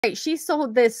Right, she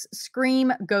sold this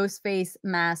Scream Ghost Face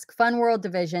mask, Fun World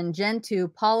Division, Gen 2,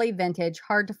 Poly Vintage,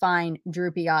 hard to find,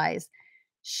 droopy eyes.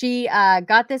 She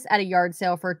got this at a yard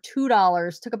sale for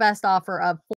 $2, took a best offer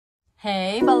of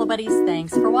Hey, Bolo Buddies,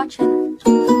 thanks for watching.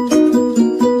 Full-time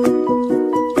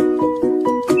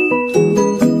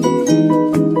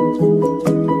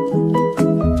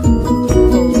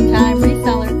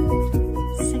reseller.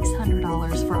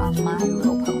 $600 for a My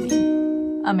Little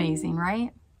Pony. Amazing,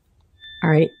 right? All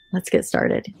right, let's get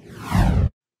started.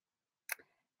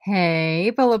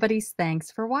 Hey, Bolo Buddies,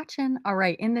 thanks for watching. All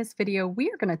right, in this video,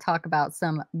 we are going to talk about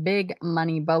some big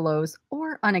money bolos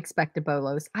or unexpected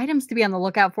bolos, items to be on the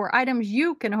lookout for, items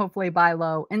you can hopefully buy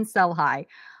low and sell high.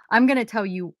 I'm going to tell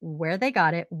you where they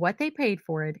got it, what they paid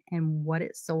for it, and what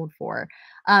it sold for.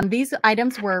 These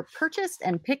items were purchased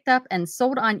and picked up and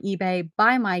sold on eBay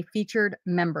by my featured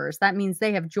members. That means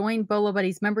they have joined Bolo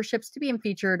Buddies memberships to be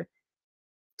featured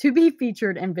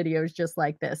in videos just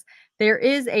like this. There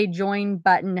is a join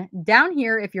button down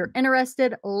here if you're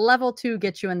interested. Level 2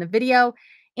 gets you in the video.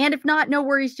 And if not, no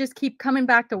worries, just keep coming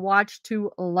back to watch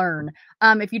to learn.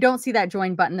 If you don't see that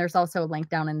join button, there's also a link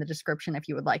down in the description if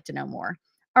you would like to know more.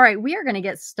 All right, we are going to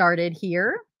get started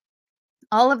here.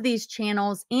 All of these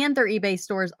channels and their eBay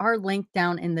stores are linked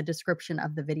down in the description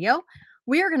of the video.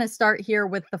 We are going to start here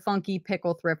with the Funky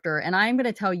Pickle Thrifter, and I'm going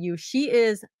to tell you she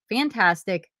is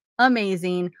fantastic,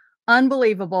 amazing,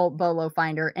 unbelievable bolo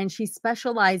finder, and she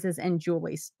specializes in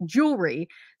jewelry.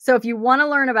 So if you want to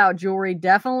learn about jewelry,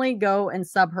 definitely go and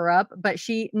sub her up, but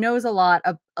she knows a lot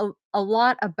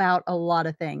about a lot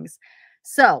of things.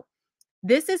 So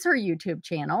this is her YouTube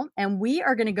channel, and we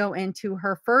are going to go into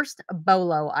her first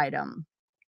bolo item.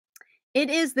 It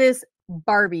is this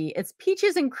Barbie. It's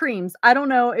peaches and creams. I don't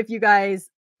know if you guys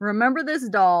remember this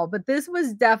doll, but this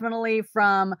was definitely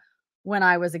from when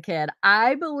I was a kid.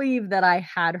 I believe that I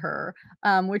had her,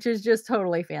 which is just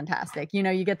totally fantastic. You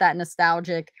know, you get that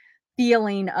nostalgic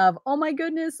feeling of, oh my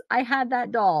goodness, I had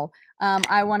that doll.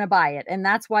 I want to buy it. And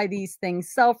that's why these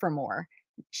things sell for more.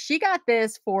 She got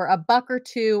this for $1 or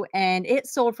 $2, and it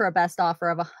sold for a best offer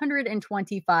of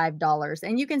 $125.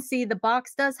 And you can see the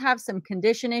box does have some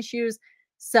condition issues.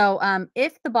 So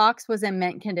if the box was in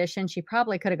mint condition, she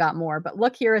probably could have got more. But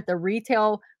look here at the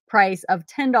retail price of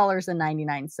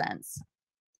 $10.99.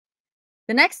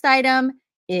 The next item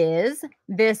is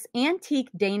this antique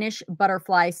Danish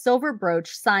butterfly silver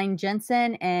brooch signed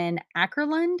Jensen and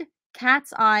Ackerlund,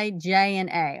 Cat's Eye J and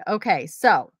A. Okay,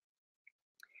 so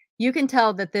you can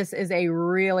tell that this is a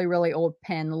really, really old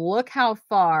pin. Look how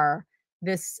far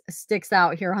this sticks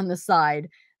out here on the side.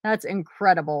 That's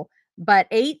incredible. But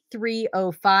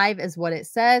 8305 is what it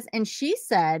says. And she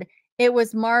said it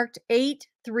was marked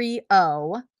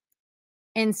 830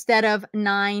 instead of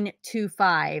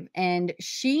 925. And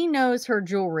she knows her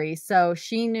jewelry, so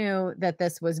she knew that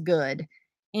this was good.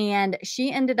 And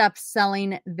she ended up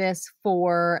selling this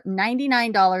for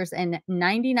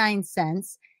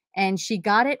 $99.99. And she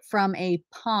got it from a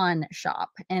pawn shop.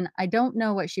 And I don't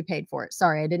know what she paid for it.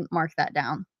 Sorry, I didn't mark that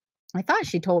down. I thought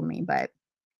she told me, but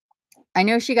I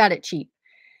know she got it cheap.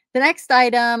 The next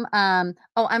item, oh,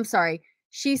 I'm sorry.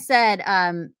 She said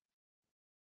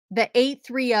the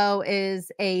 830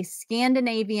 is a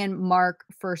Scandinavian mark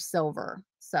for silver.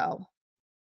 So,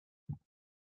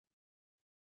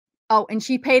 oh, and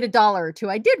she paid $1 or $2.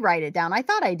 I did write it down. I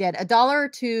thought I did. $1 or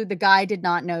 $2. The guy did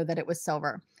not know that it was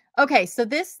silver. Okay, so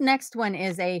this next one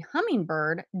is a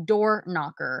hummingbird door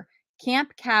knocker,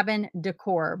 Camp Cabin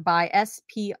Decor by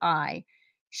SPI.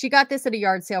 She got this at a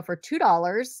yard sale for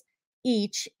 $2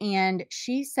 each, and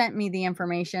she sent me the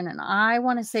information, and I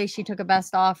want to say she took a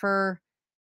best offer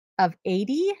of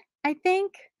 80, I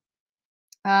think.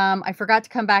 I forgot to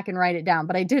come back and write it down,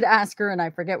 but I did ask her, and I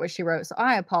forget what she wrote, so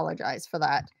I apologize for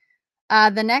that.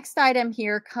 The next item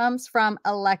here comes from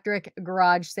Electric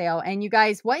Garage Sale. And you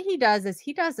guys, what he does is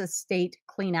he does estate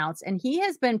cleanouts, and he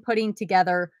has been putting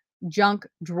together junk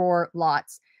drawer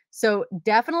lots. So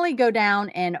definitely go down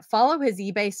and follow his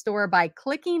eBay store by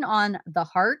clicking on the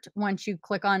heart once you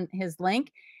click on his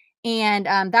link. And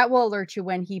that will alert you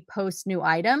when he posts new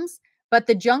items. But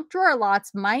the junk drawer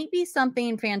lots might be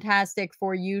something fantastic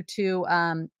for you to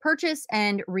purchase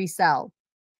and resell.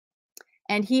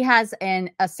 And he has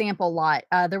a sample lot.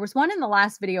 There was one in the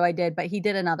last video I did, but he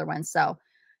did another one. So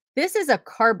this is a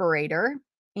carburetor,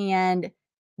 and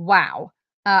wow,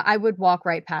 I would walk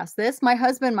right past this. My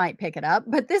husband might pick it up,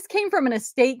 but this came from an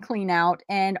estate clean out,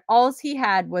 and all he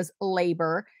had was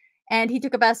labor. And he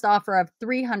took a best offer of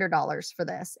 $300 for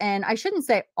this. And I shouldn't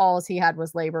say all he had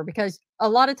was labor, because a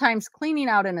lot of times cleaning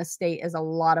out an estate is a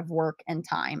lot of work and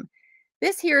time.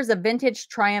 This here is a vintage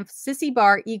Triumph Sissy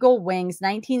Bar Eagle Wings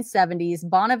 1970s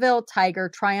Bonneville Tiger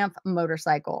Triumph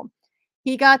motorcycle.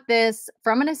 He got this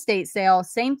from an estate sale,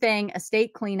 same thing,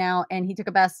 estate clean out, and he took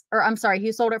a best, or I'm sorry,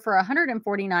 he sold it for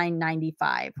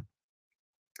 $149.95.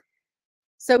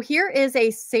 So here is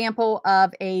a sample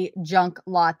of a junk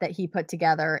lot that he put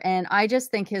together, and I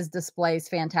just think his display is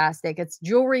fantastic. It's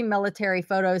jewelry, military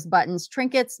photos, buttons,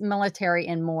 trinkets, military,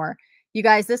 and more. You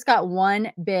guys, this got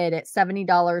one bid at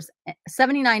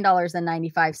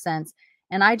 $79.95.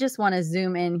 And I just want to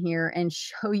zoom in here and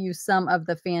show you some of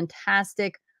the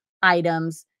fantastic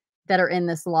items that are in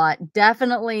this lot.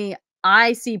 Definitely,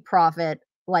 I see profit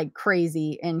like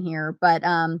crazy in here, but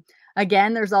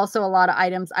again, there's also a lot of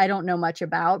items I don't know much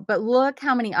about, but look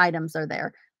how many items are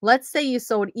there. Let's say you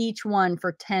sold each one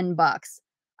for 10 bucks.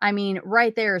 I mean,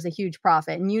 right there is a huge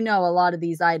profit. And you know, a lot of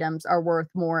these items are worth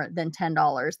more than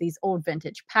 $10. These old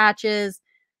vintage patches,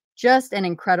 just an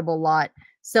incredible lot.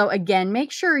 So again,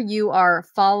 make sure you are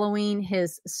following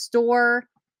his store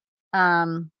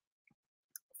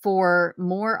for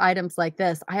more items like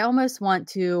this. I almost want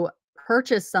to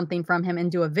purchase something from him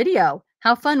and do a video.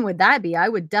 How fun would that be? I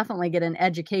would definitely get an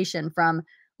education from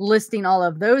listing all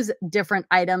of those different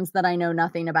items that I know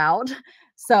nothing about.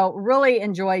 So really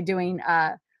enjoy doing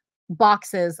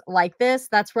boxes like this.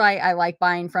 That's why I like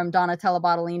buying from Donatella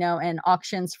Bottolino and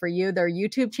Auctions for You, their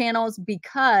YouTube channels,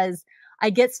 because I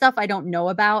get stuff I don't know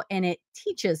about and it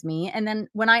teaches me. And then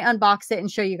when I unbox it and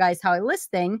show you guys how I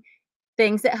list things,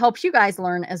 it helps you guys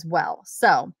learn as well.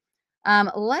 So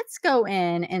let's go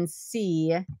in and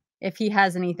see if he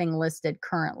has anything listed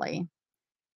currently.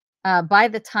 By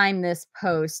the time this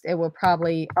post, it will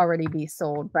probably already be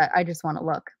sold, but I just want to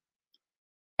look.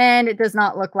 And it does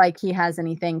not look like he has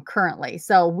anything currently.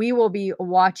 So we will be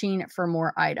watching for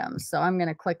more items. So I'm going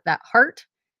to click that heart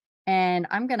and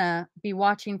I'm going to be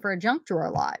watching for a junk drawer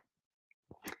lot.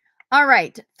 All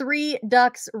right, 3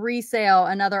 Ducks Resale,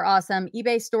 another awesome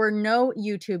eBay store, no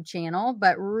YouTube channel,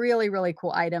 but really, really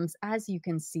cool items, as you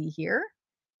can see here.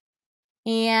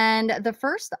 And the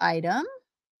first item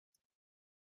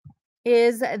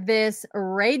is this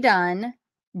Ray Dunn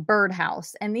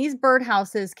birdhouse. And these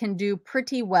birdhouses can do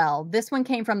pretty well. This one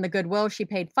came from the Goodwill. She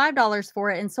paid $5 for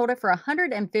it and sold it for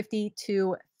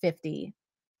 $152.50.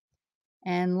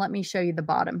 And let me show you the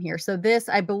bottom here. So this,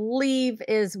 I believe,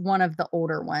 is one of the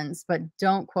older ones, but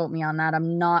don't quote me on that.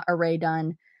 I'm not a Ray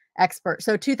Dunn expert.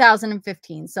 So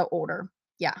 2015, so older.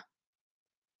 Yeah.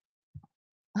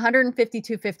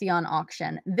 $152.50 on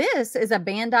auction. This is a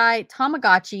Bandai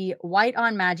Tamagotchi White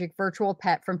on Magic virtual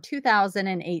pet from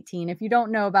 2018. If you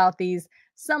don't know about these,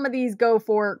 some of these go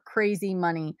for crazy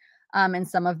money. And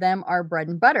some of them are bread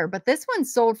and butter. But this one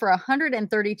sold for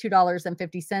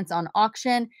 $132.50 on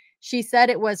auction. She said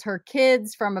it was her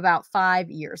kids from about 5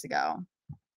 years ago.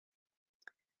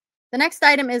 The next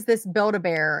item is this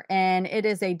Build-A-Bear, and it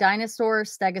is a dinosaur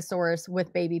stegosaurus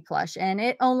with baby plush, and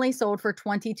it only sold for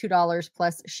 $22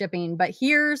 plus shipping. But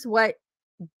here's what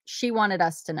she wanted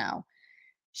us to know.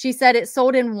 She said it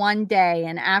sold in one day,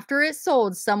 and after it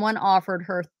sold, someone offered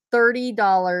her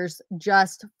 $30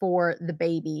 just for the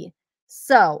baby.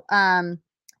 So,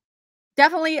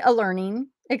 definitely a learning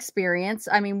experience.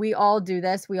 I mean, we all do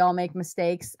this. We all make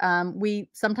mistakes. We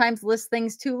sometimes list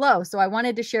things too low. So I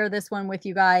wanted to share this one with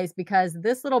you guys because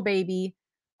this little baby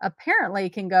apparently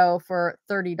can go for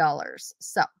 $30.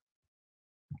 So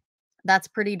that's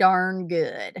pretty darn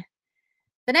good.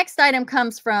 The next item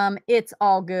comes from It's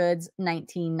All Goods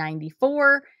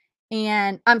 1994.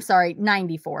 And I'm sorry,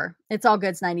 94. It's All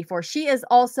Goods 94. She is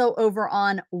also over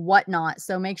on Whatnot.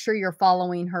 So make sure you're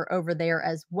following her over there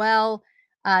as well.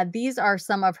 These are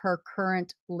some of her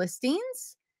current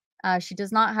listings. She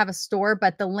does not have a store,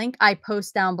 but the link I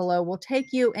post down below will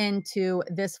take you into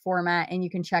this format and you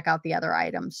can check out the other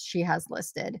items she has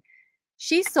listed.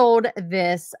 She sold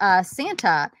this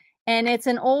Santa, and it's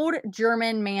an old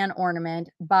German man ornament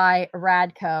by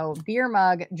Radco. Beer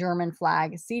mug, German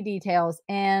flag. See details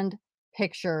and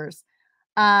pictures.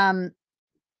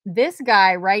 This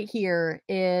guy right here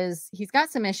he's got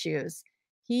some issues.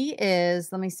 He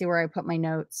is, let me see where I put my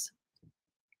notes.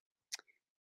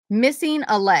 Missing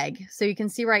a leg. So you can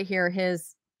see right here,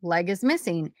 his leg is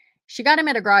missing. She got him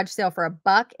at a garage sale for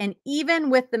 $1, and even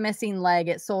with the missing leg,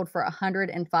 it sold for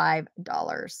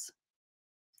 $105.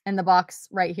 And the box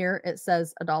right here, it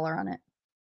says $1 on it.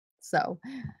 So,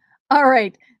 all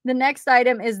right. The next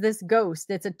item is this ghost.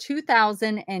 It's a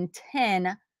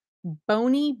 2010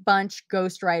 Boney Bunch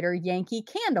Ghost Rider Yankee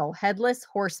Candle Headless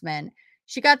Horseman.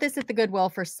 She got this at the Goodwill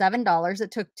for $7.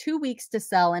 It took 2 weeks to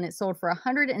sell, and it sold for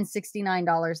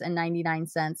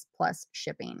 $169.99 plus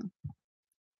shipping.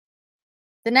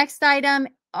 The next item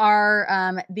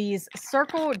are these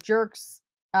Circle Jerks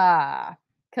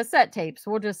cassette tapes.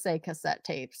 We'll just say cassette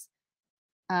tapes.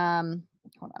 Hold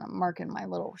on, I'm marking my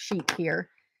little sheet here.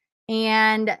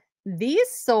 And these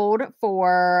sold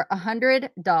for $100.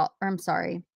 I'm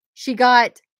sorry. She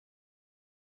got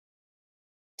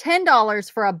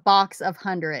 $10 for a box of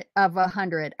 100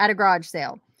 at a garage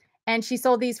sale. And she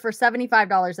sold these for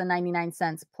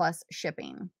 $75.99 plus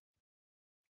shipping.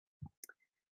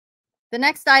 The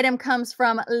next item comes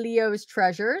from Leo's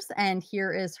Treasures, and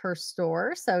here is her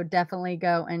store. So definitely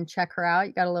go and check her out.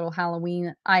 You got a little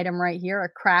Halloween item right here, a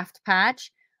craft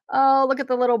patch. Oh, look at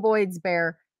the little Boyd's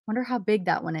bear. Wonder how big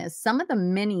that one is. Some of the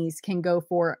minis can go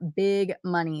for big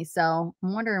money. So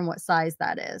I'm wondering what size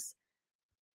that is.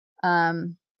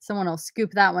 Someone will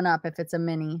scoop that one up if it's a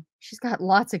mini. She's got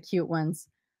lots of cute ones.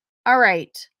 All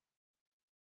right.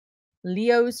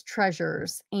 Leo's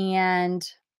Treasures. And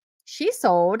she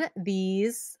sold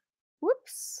these.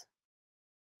 Whoops.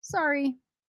 Sorry.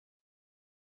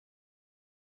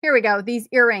 Here we go. These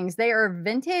earrings. They are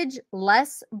vintage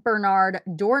Les Bernard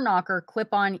door knocker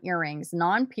clip-on earrings,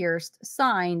 non-pierced,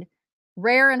 signed,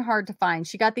 rare and hard to find.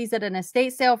 She got these at an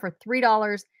estate sale for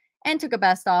 $3 and took a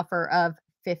best offer of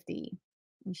 $50.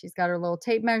 And she's got her little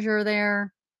tape measure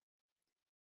there.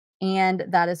 And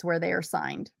that is where they are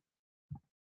signed.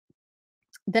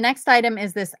 The next item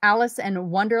is this Alice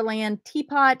in Wonderland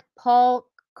teapot, Paul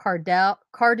Cardew,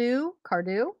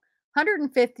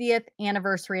 150th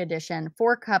anniversary edition,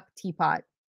 4-cup teapot.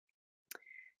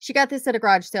 She got this at a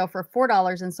garage sale for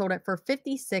 $4 and sold it for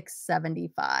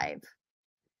 $56.75.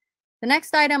 The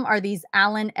next item are these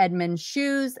Allen Edmond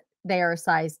shoes. They are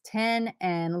size 10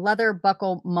 and leather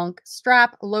buckle monk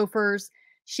strap loafers.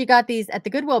 She got these at the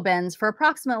Goodwill bins for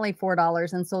approximately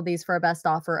 $4 and sold these for a best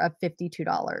offer of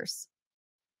 $52.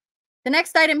 The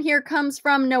next item here comes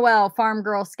from Noelle, Farm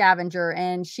Girl Scavenger,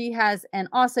 and she has an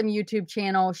awesome YouTube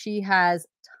channel. She has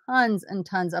tons and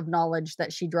tons of knowledge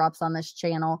that she drops on this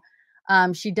channel.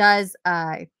 She does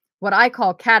what I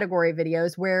call category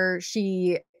videos where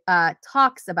she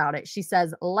talks about it. She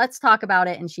says, let's talk about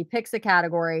it, and she picks a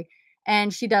category,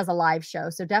 and she does a live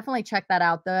show. So definitely check that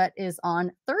out. That is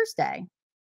on Thursday.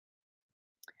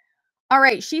 All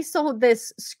right, she sold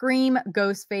this Scream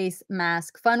Ghost Face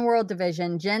Mask, Fun World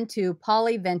Division, Gen 2,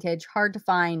 Poly Vintage, hard to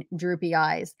find, droopy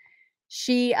eyes.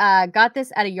 She got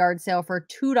this at a yard sale for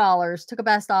 $2, took a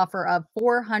best offer of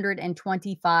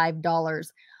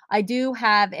 $425. I do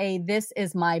have a This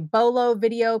Is My Bolo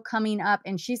video coming up,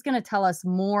 and she's going to tell us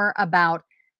more about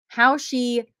how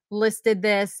she listed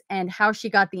this and how she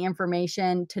got the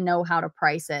information to know how to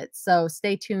price it. So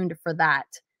stay tuned for that.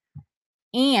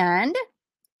 And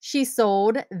she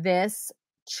sold this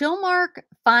Chillmark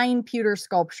Fine Pewter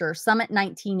Sculpture, Summit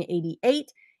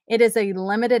 1988. It is a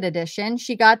limited edition.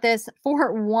 She got this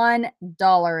for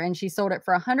 $1 and she sold it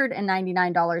for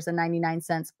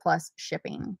 $199.99 plus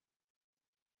shipping.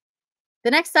 The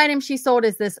next item she sold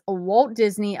is this Walt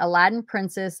Disney Aladdin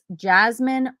Princess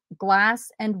Jasmine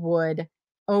Glass and Wood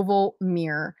Oval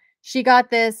Mirror. She got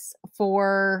this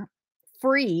for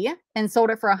free and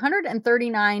sold it for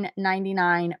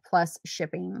 $139.99 plus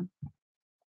shipping.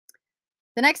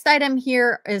 The next item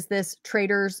here is this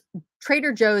Trader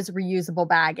Joe's reusable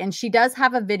bag, and she does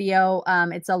have a video.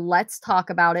 It's a Let's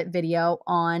Talk About It video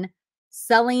on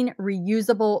selling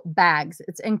reusable bags.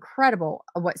 It's incredible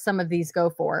what some of these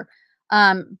go for.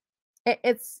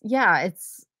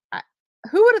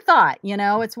 Who would have thought? You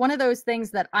know, it's one of those things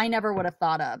that I never would have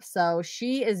thought of. So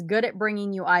she is good at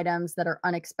bringing you items that are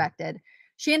unexpected.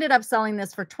 She ended up selling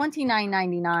this for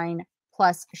 $29.99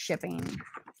 plus shipping.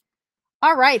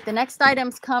 All right, the next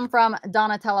items come from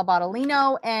Donatella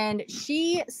Bottolino, and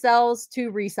she sells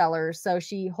to resellers. So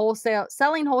she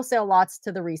selling wholesale lots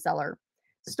to the reseller.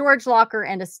 Storage locker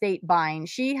and estate buying.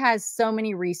 She has so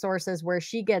many resources where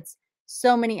she gets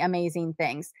so many amazing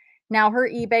things. Now, her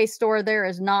eBay store, there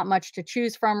is not much to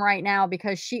choose from right now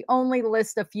because she only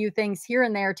lists a few things here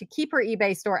and there to keep her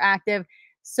eBay store active.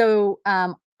 So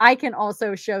I can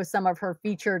also show some of her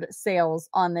featured sales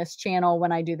on this channel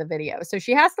when I do the video. So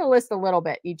she has to list a little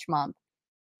bit each month.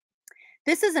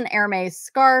 This is an Hermes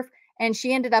scarf, and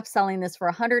she ended up selling this for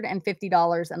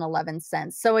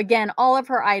 $150.11. So again, all of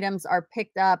her items are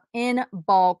picked up in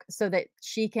bulk so that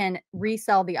she can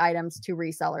resell the items to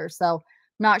resellers. So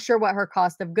not sure what her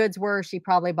cost of goods were. She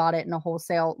probably bought it in a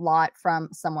wholesale lot from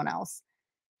someone else.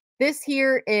 This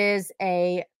here is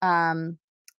a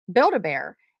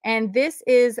Build-A-Bear, and this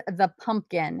is the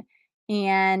pumpkin,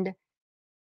 and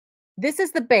this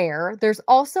is the bear. There's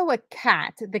also a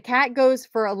cat. The cat goes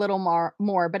for a little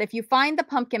more, but if you find the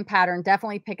pumpkin pattern,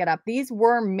 definitely pick it up. These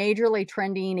were majorly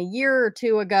trending a year or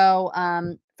two ago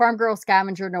Farm Girl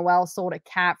Scavenger Noel sold a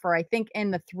cat for, I think,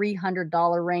 in the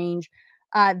 $300 range.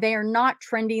 They are not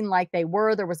trending like they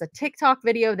were. There was a TikTok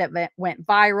video that went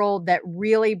viral that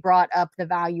really brought up the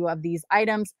value of these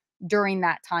items during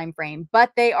that time frame,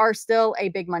 but they are still a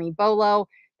big money bolo.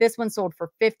 This one sold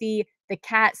for 50. The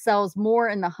cat sells more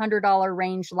in the $100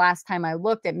 range. Last time I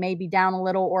looked, it may be down a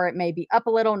little or it may be up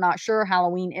a little. Not sure.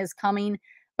 Halloween is coming,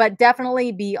 but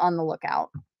definitely be on the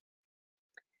lookout.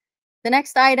 The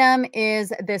next item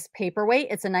is this paperweight.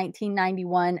 It's a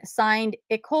 1991 signed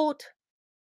Icolt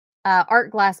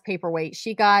art glass paperweight.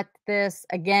 She got this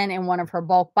again in one of her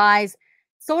bulk buys,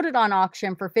 sold it on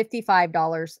auction for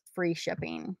 $55, free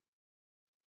shipping.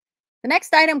 The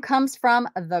next item comes from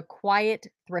the Quiet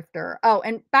Thrifter. Oh,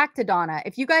 and back to Donna.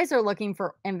 If you guys are looking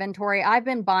for inventory, I've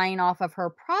been buying off of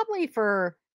her probably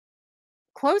for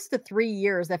close to 3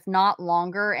 years, if not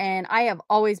longer. And I have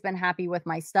always been happy with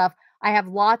my stuff. I have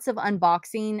lots of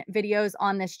unboxing videos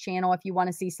on this channel if you want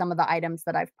to see some of the items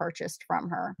that I've purchased from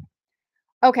her.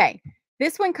 Okay,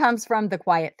 this one comes from the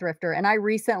Quiet Thrifter. And I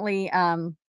recently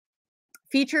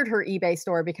featured her eBay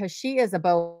store because she is a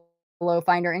Bolo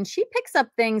finder and she picks up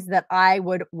things that I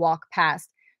would walk past.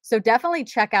 So definitely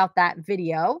check out that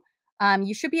video.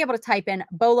 You should be able to type in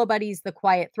Bolo Buddies, the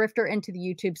Quiet Thrifter into the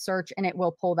YouTube search and it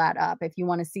will pull that up if you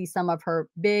want to see some of her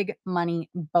big money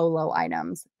Bolo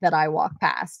items that I walk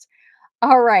past.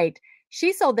 All right.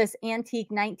 She sold this antique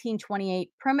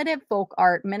 1928 primitive folk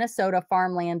art Minnesota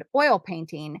farmland oil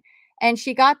painting. And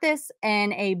she got this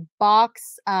in a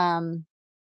box, a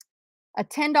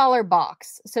 $10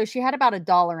 box. So she had about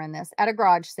 $1 in this at a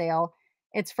garage sale.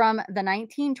 It's from the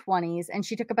 1920s and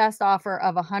she took a best offer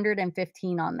of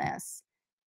 $115 on this.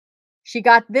 She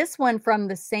got this one from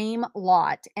the same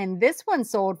lot and this one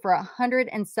sold for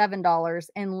 $107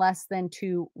 in less than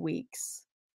 2 weeks.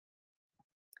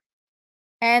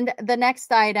 And the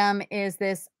next item is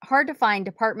this hard to find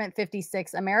Department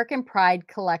 56 American Pride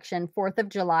Collection 4th of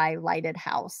July lighted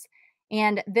house.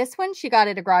 And this one she got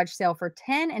at a garage sale for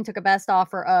 $10 and took a best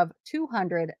offer of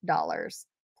 $200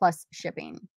 plus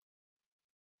shipping.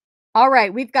 All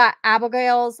right, we've got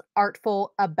Abigail's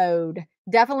Artful Abode.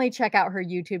 Definitely check out her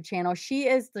YouTube channel. She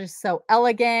is just so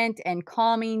elegant and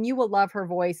calming. You will love her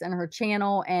voice and her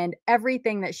channel and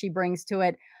everything that she brings to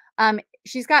it.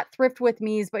 She's got Thrift With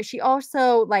Me's, but she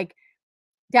also, like,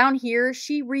 down here,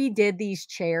 she redid these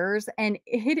chairs and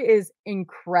it is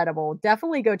incredible.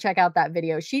 Definitely go check out that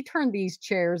video. She turned these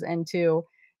chairs into,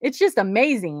 it's just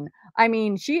amazing. I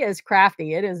mean, she is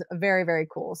crafty. It is very, very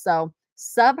cool. So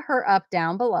sub her up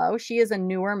down below. She is a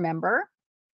newer member.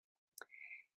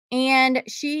 And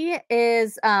she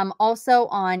is also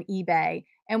on eBay.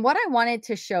 And what I wanted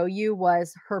to show you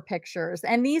was her pictures.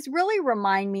 And these really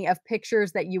remind me of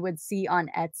pictures that you would see on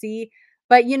Etsy.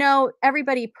 But, you know,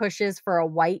 everybody pushes for a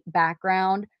white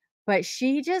background, but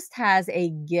she just has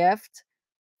a gift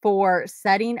for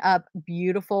setting up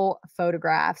beautiful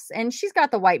photographs. And she's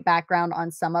got the white background on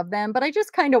some of them, but I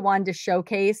just kind of wanted to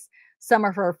showcase some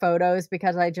of her photos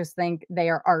because I just think they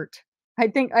are art.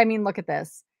 I mean, look at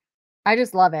this. I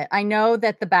just love it. I know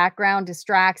that the background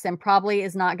distracts and probably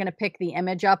is not going to pick the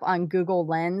image up on Google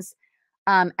Lens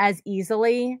as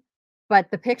easily,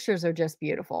 but the pictures are just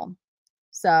beautiful.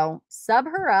 So sub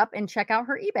her up and check out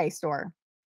her eBay store.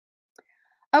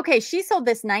 Okay, she sold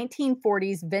this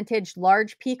 1940s vintage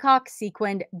large peacock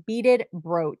sequined beaded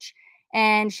brooch.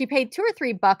 And she paid $2 or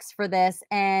 $3 for this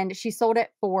and she sold it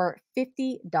for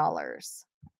 $50.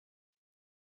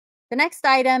 The next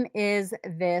item is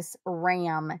this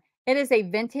ram. It is a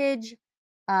vintage,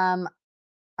 I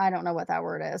don't know what that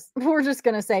word is. We're just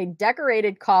going to say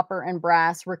decorated copper and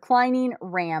brass reclining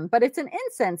ram, but it's an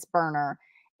incense burner.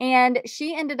 And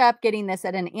she ended up getting this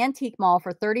at an antique mall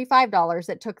for $35.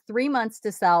 It took 3 months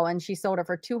to sell and she sold it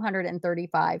for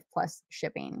 $235 plus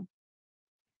shipping.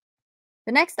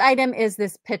 The next item is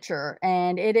this pitcher,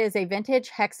 and it is a vintage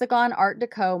hexagon Art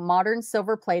Deco modern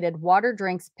silver plated water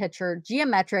drinks pitcher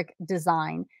geometric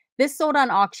design. This sold on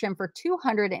auction for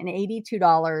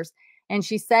 $282. And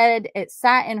she said it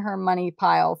sat in her money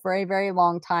pile for a very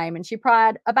long time. And she probably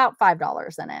had about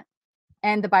 $5 in it.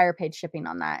 And the buyer paid shipping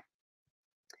on that.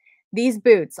 These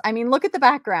boots, I mean, look at the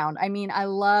background. I mean, I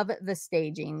love the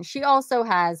staging. She also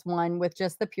has one with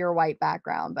just the pure white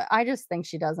background, but I just think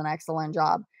she does an excellent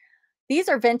job. These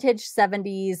are vintage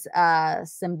 70s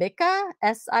Sibicca,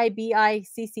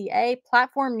 Sibicca,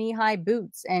 platform knee-high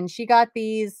boots. And she got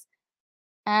these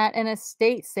at an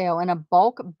estate sale in a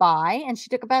bulk buy, and she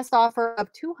took a best offer of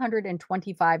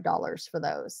 $225 for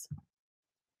those.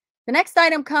 The next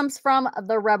item comes from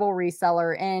the Rebel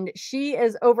Reseller, and she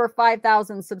is over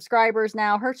 5,000 subscribers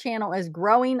now. Her channel is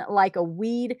growing like a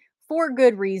weed, for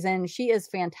good reason. She is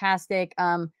fantastic.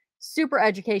 Super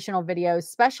educational videos,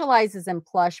 specializes in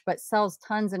plush, but sells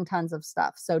tons and tons of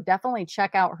stuff. So definitely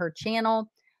check out her channel.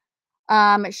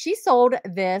 She sold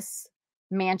this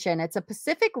mansion. It's a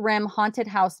Pacific Rim haunted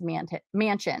house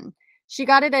mansion. She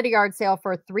got it at a yard sale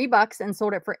for $3 and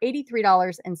sold it for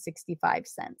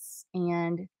 $83.65.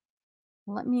 And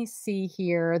let me see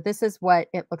here. This is what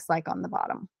it looks like on the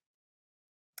bottom.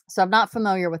 So I'm not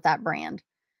familiar with that brand.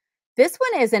 This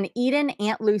one is an Eden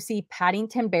Aunt Lucy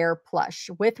Paddington Bear plush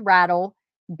with rattle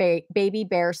baby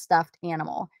bear stuffed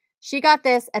animal. She got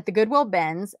this at the Goodwill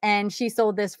Bins and she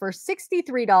sold this for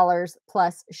 $63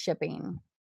 plus shipping.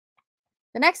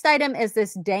 The next item is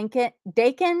this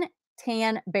Dakin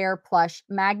Tan Bear plush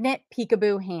magnet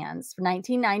peekaboo hands for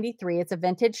 $19.93. It's a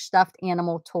vintage stuffed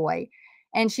animal toy.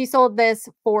 And she sold this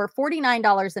for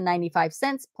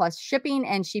 $49.95 plus shipping.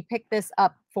 And she picked this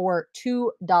up for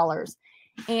 $2.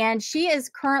 And she is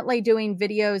currently doing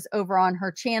videos over on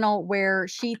her channel where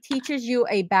she teaches you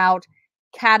about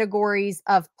categories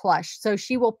of plush. So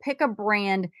she will pick a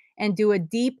brand and do a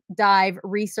deep dive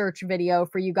research video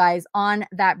for you guys on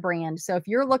that brand. So if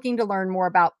you're looking to learn more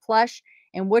about plush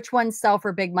and which ones sell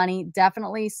for big money,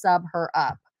 definitely sub her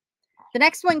up. The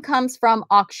next one comes from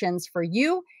Auctions for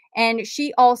You, and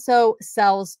she also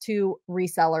sells to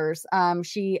resellers.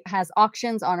 She has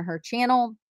auctions on her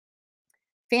channel.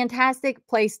 Fantastic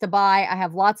place to buy. I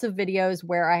have lots of videos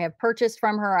where I have purchased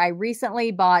from her. I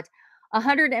recently bought a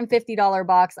 $150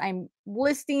 box. I'm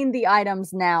listing the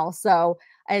items now. So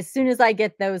as soon as I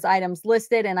get those items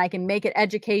listed and I can make it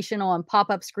educational and pop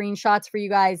up screenshots for you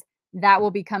guys, that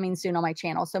will be coming soon on my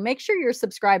channel. So make sure you're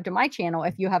subscribed to my channel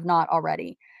if you have not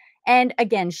already. And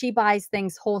again, she buys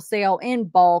things wholesale in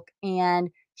bulk, and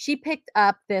she picked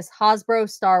up this Hasbro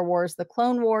Star Wars, the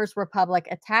Clone Wars Republic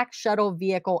Attack Shuttle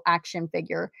Vehicle action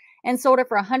figure and sold it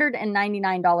for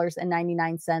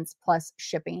 $199.99 plus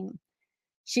shipping.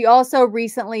 She also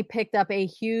recently picked up a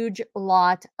huge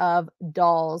lot of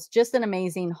dolls, just an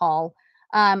amazing haul.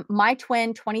 My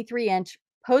twin 23-inch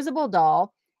posable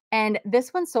doll, and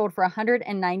this one sold for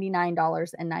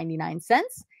 $199.99.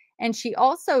 And she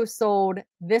also sold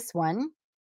this one.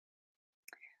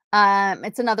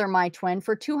 It's another My Twin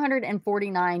for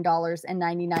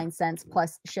 $249.99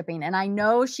 plus shipping. And I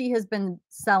know she has been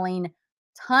selling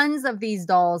tons of these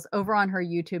dolls over on her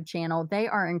YouTube channel. They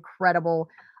are incredible.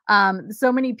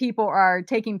 So many people are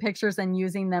taking pictures and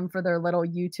using them for their little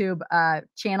YouTube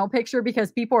channel picture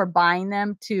because people are buying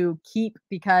them to keep,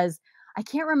 because I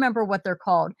can't remember what they're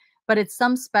called, but it's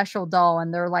some special doll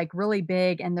and they're like really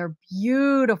big and they're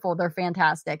beautiful. They're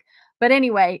fantastic. But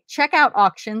anyway, check out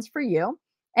Auctions for You.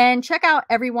 And check out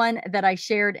everyone that I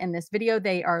shared in this video.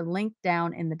 They are linked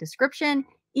down in the description.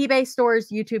 eBay Store's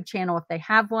YouTube channel if they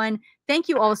have one. Thank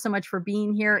you all so much for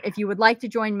being here. If you would like to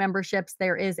join memberships,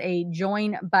 there is a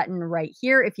join button right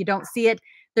here. If you don't see it,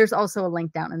 there's also a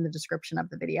link down in the description of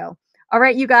the video. All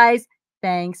right, you guys,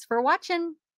 thanks for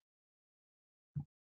watching.